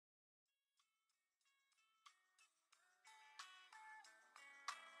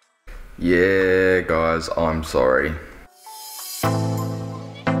Yeah, guys, I'm sorry.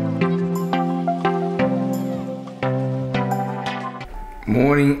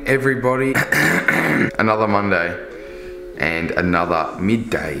 Morning, everybody. Another Monday and another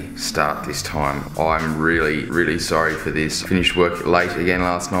midday start this time. I'm really sorry for this. Finished work late again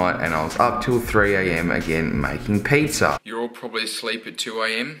last night and I was up till 3 AM again making pizza. You're all probably asleep at 2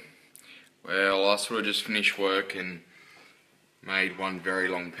 AM. Well, I sort of just finished work and made one very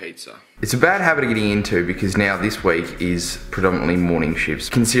long pizza. It's a bad habit of getting into because now this week is predominantly morning shifts.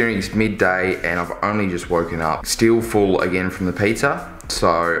 Considering it's midday and I've only just woken up, still full again from the pizza.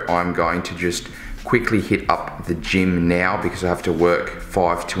 So I'm going to just quickly hit up the gym now because I have to work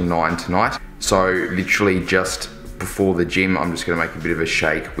 5 till 9 tonight. So literally just before the gym, I'm just gonna make a bit of a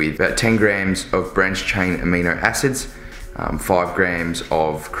shake with about 10 grams of branched chain amino acids, 5 grams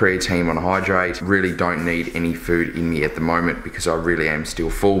of creatine monohydrate. Really don't need any food in me at the moment because I really am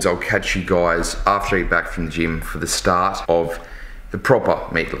still full. So I'll catch you guys after I get back from the gym for the start of the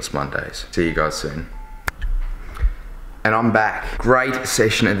proper Meatless Mondays. See you guys soon. And I'm back. Great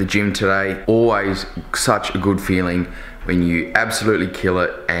session at the gym today. Always such a good feeling when you absolutely kill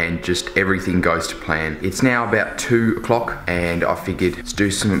it and just everything goes to plan. It's now about 2 o'clock and I figured let's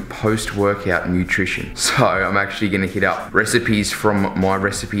do some post-workout nutrition. So I'm actually gonna hit up recipes from my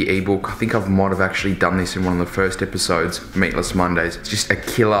recipe ebook. I think I might have actually done this in one of the first episodes, Meatless Mondays. It's just a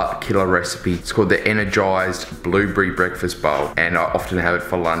killer recipe. It's called the Energized Blueberry Breakfast Bowl and I often have it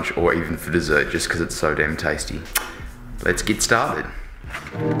for lunch or even for dessert just because it's so damn tasty. Let's get started.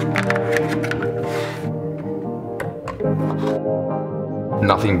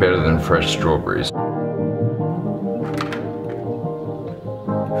 Nothing better than fresh strawberries.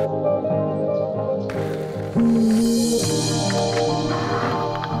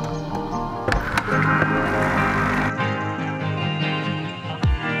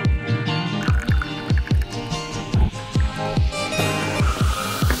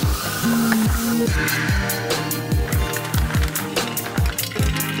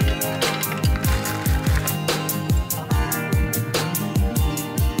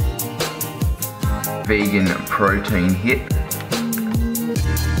 Vegan protein hit.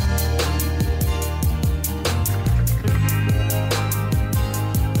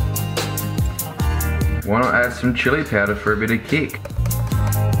 Why not add some chili powder for a bit of kick?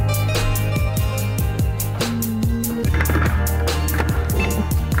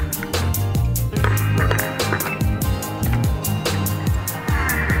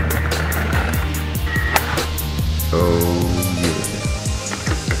 Oh yeah.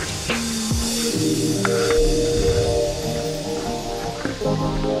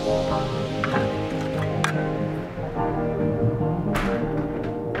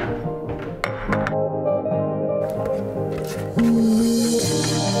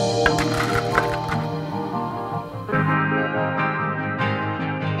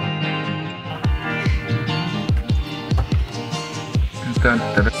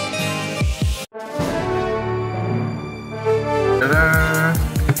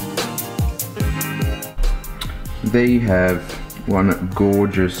 There you have one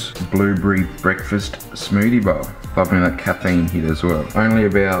gorgeous blueberry breakfast smoothie bowl. Loving that caffeine hit as well. Only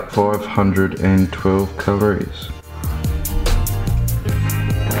about 512 calories.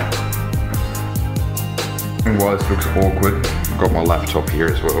 And while this looks awkward, I've got my laptop here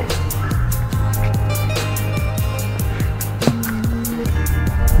as well.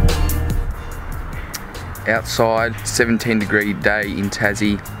 Outside, 17-degree day in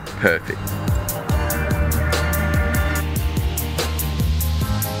Tassie, perfect.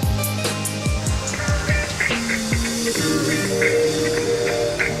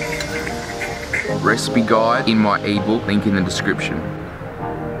 Recipe guide in my ebook, link in the description.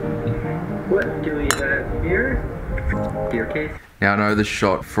 What do we have here? Your case. Now I know the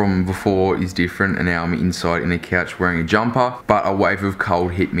shot from before is different and now I'm inside in the couch wearing a jumper, but a wave of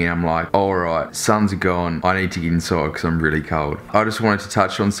cold hit me and I'm like, alright, sun's gone, I need to get inside because I'm really cold. I just wanted to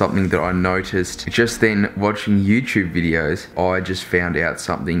touch on something that I noticed just then watching YouTube videos. I just found out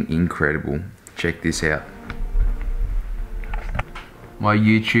something incredible. Check this out. My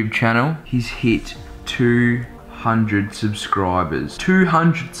YouTube channel, he's hit 200 subscribers.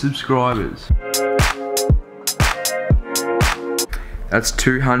 200 subscribers. That's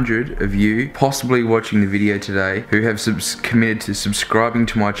 200 of you possibly watching the video today who have committed to subscribing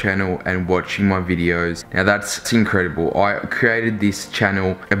to my channel and watching my videos. Now that's incredible. I created this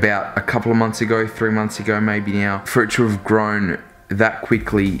channel about a couple of months ago, 3 months ago maybe now. For it to have grown that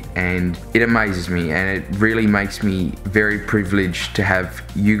quickly, and it amazes me, and it really makes me very privileged to have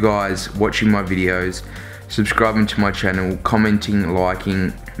you guys watching my videos, subscribing to my channel, commenting,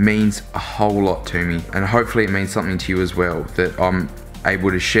 liking, means a whole lot to me. And hopefully it means something to you as well, that I'm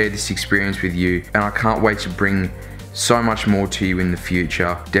able to share this experience with you. And I can't wait to bring so much more to you in the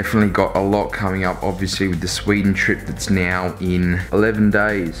future. Definitely got a lot coming up, obviously, with the Sweden trip that's now in 11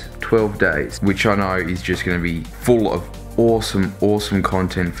 days, 12 days, which I know is just gonna be full of awesome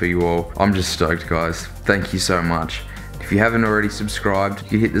content for you all. I'm just stoked, guys. Thank you so much. If you haven't already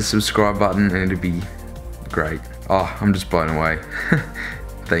subscribed, you hit the subscribe button and it'd be great. Oh, I'm just blown away.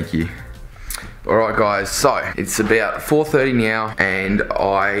 Thank you. Alright guys, so it's about 4:30 now and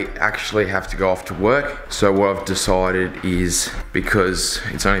I actually have to go off to work. So what I've decided is, because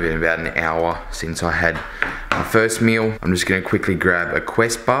it's only been about an hour since I had my first meal, I'm just going to quickly grab a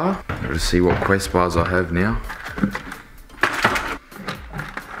Quest bar. Let's see what Quest bars I have now.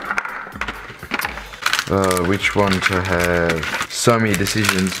 Which one to have? So many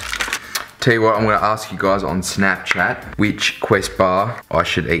decisions. Tell you what, I'm going to ask you guys on Snapchat which Quest bar I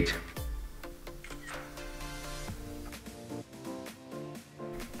should eat.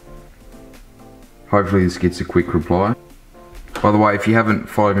 Hopefully this gets a quick reply. By the way, if you haven't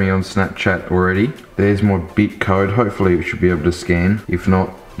followed me on Snapchat already, there's my bit code. Hopefully it should be able to scan. If not,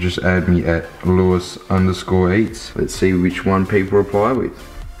 just add me at louis_eats. Let's see which one people reply with.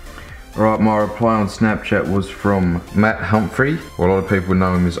 Alright, my reply on Snapchat was from Matt Humphrey. Well, a lot of people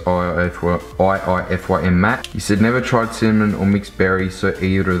know him as IIFYM Matt. He said, never tried cinnamon or mixed berry, so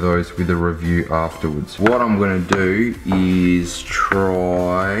either of those with a review afterwards. What I'm gonna do is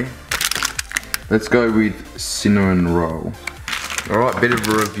try... Let's go with cinnamon roll. Alright, bit of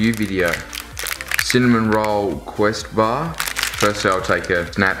a review video. Cinnamon roll Quest bar. Firstly, I'll take a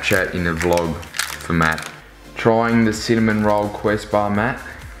Snapchat in a vlog for Matt. Trying the cinnamon roll Quest bar, Matt.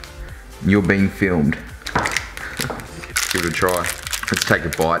 You're being filmed. Let's give it a try. Let's take a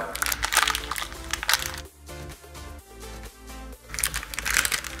bite.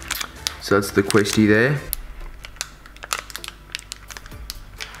 So that's the Questie there.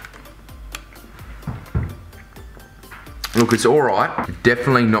 Look, it's alright.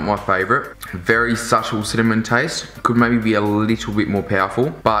 Definitely not my favourite. Very subtle cinnamon taste. Could maybe be a little bit more powerful,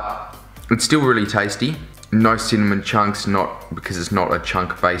 but it's still really tasty. No cinnamon chunks, not because it's not a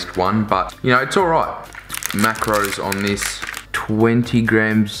chunk based one, but you know, it's alright. Macros on this, 20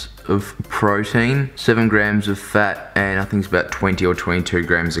 grams of protein, 7 grams of fat, and I think it's about 20 or 22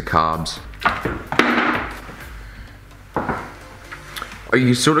 grams of carbs.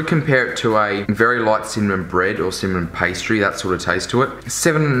 You sort of compare it to a very light cinnamon bread or cinnamon pastry, that sort of taste to it.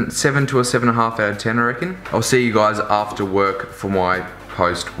 7 to a 7.5 out of 10, I reckon. I'll see you guys after work for my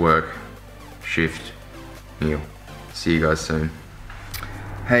post-work shift meal. See you guys soon.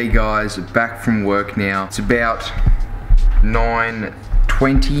 Hey guys, back from work now. It's about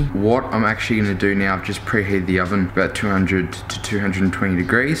 9:20. What I'm actually going to do now, I've just preheated the oven about 200 to 220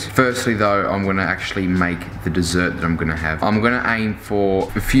 degrees. Firstly though, I'm going to actually make the dessert that I'm going to have. I'm going to aim for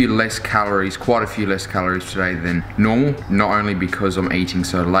a few less calories, quite a few less calories today than normal. Not only because I'm eating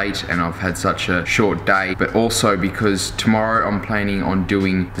so late and I've had such a short day, but also because tomorrow I'm planning on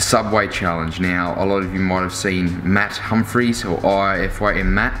doing the Subway challenge. Now, a lot of you might have seen Matt Humphreys, or IIFYM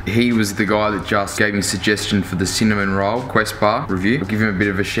Matt. He was the guy that just gave me a suggestion for the cinnamon roll Quest bar review. I'll give him a bit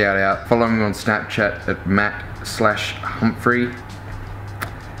of a shout out. Follow me on Snapchat at Matt/Humphrey.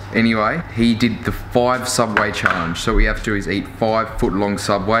 Anyway, he did the 5 Subway challenge. So what we have to do is eat 5-foot-long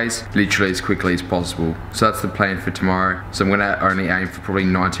Subways literally as quickly as possible. So that's the plan for tomorrow. So I'm gonna only aim for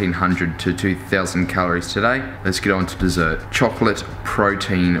probably 1900 to 2000 calories today. Let's get on to dessert. Chocolate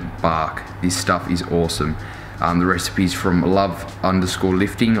protein bark. This stuff is awesome. The recipe's from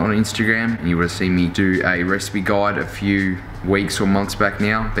love_lifting on Instagram, and you would have seen me do a recipe guide a few weeks or months back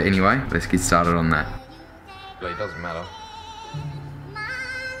now. But anyway, let's get started on that. It doesn't matter.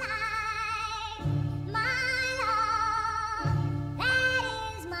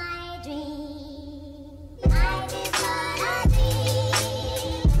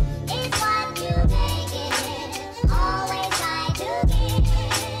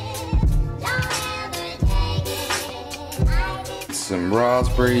 Some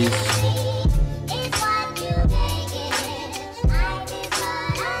raspberries.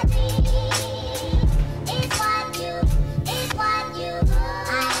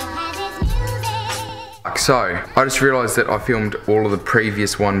 So, I just realised that I filmed all of the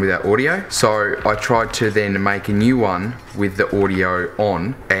previous one without audio, so I tried to then make a new one with the audio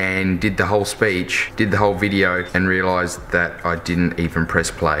on and did the whole speech, did the whole video, and realised that I didn't even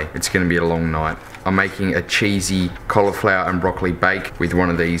press play. It's going to be a long night. I'm making a cheesy cauliflower and broccoli bake with one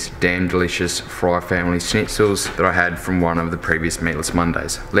of these damn delicious Fry family schnitzels that I had from one of the previous Meatless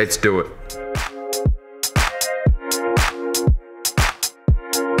Mondays. Let's do it.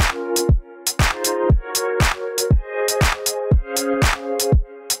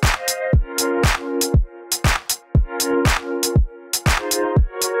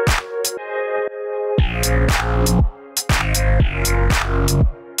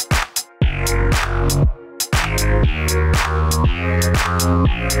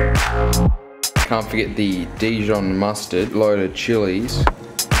 Can't forget the Dijon mustard, loaded chilies.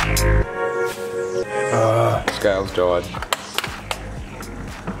 Scales died.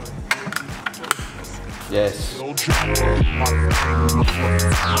 Yes.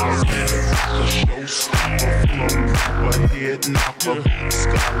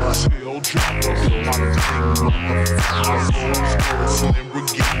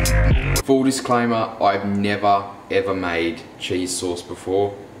 Full disclaimer, I've never ever made cheese sauce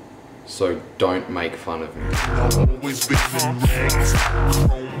before, so don't make fun of me.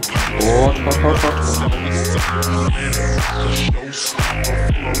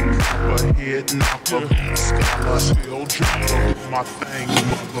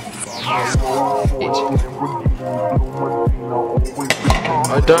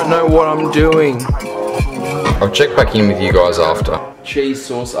 I don't know what I'm doing. I'll check back in with you guys after. Cheese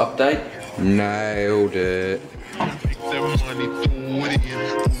sauce update. Nailed it.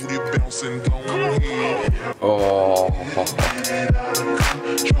 Oh,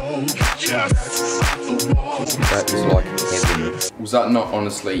 that is like heaven. Was that not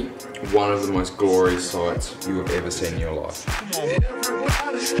honestly one of the most glorious sights you have ever seen in your life?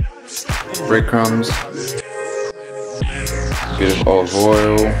 Breadcrumbs, a bit of olive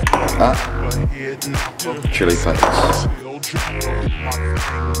oil, chili flakes.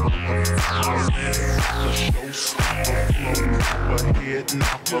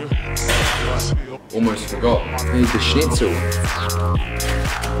 Almost forgot, I need the schnitzel.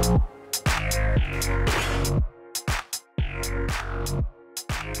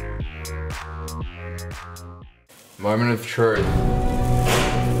 Moment of truth.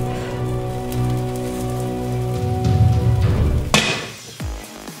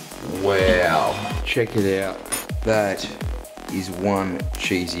 Wow, check it out. That is one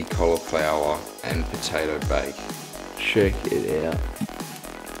cheesy cauliflower and potato bake. Check it out.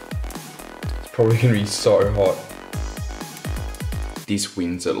 It's probably gonna be so hot. This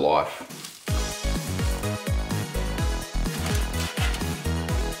wins at life.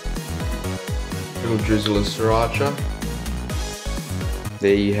 Little drizzle of sriracha.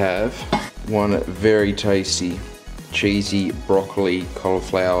 There you have one very tasty cheesy broccoli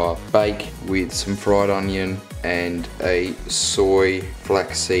cauliflower bake with some fried onion and a soy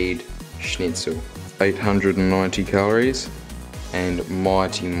flaxseed schnitzel. 890 calories and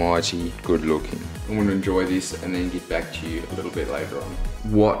mighty good looking. I'm gonna enjoy this and then get back to you a little bit later on.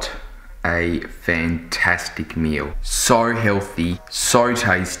 What a fantastic meal. So healthy, so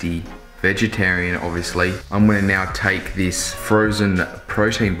tasty. Vegetarian, obviously. I'm gonna now take this frozen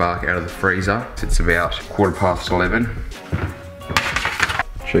protein bar out of the freezer. It's about 11:15.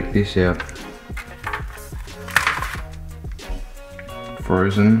 Check this out.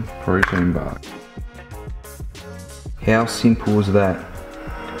 Frozen protein bar. How simple is that?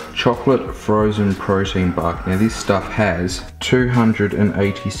 Chocolate frozen protein bar. Now this stuff has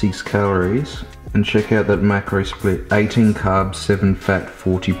 286 calories. And check out that macro split, 18 carbs, 7 fat,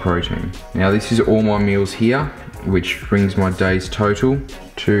 40 protein. Now this is all my meals here, which brings my day's total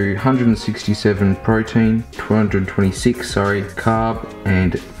to 167 protein, 226 carb,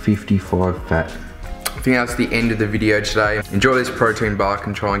 and 55 fat. I think that's the end of the video today. Enjoy this protein bar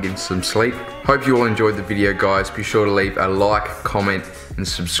and try and get some sleep. Hope you all enjoyed the video, guys. Be sure to leave a like, comment, and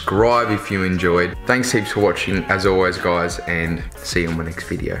subscribe if you enjoyed. Thanks heaps for watching, as always, guys, and see you on my next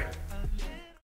video.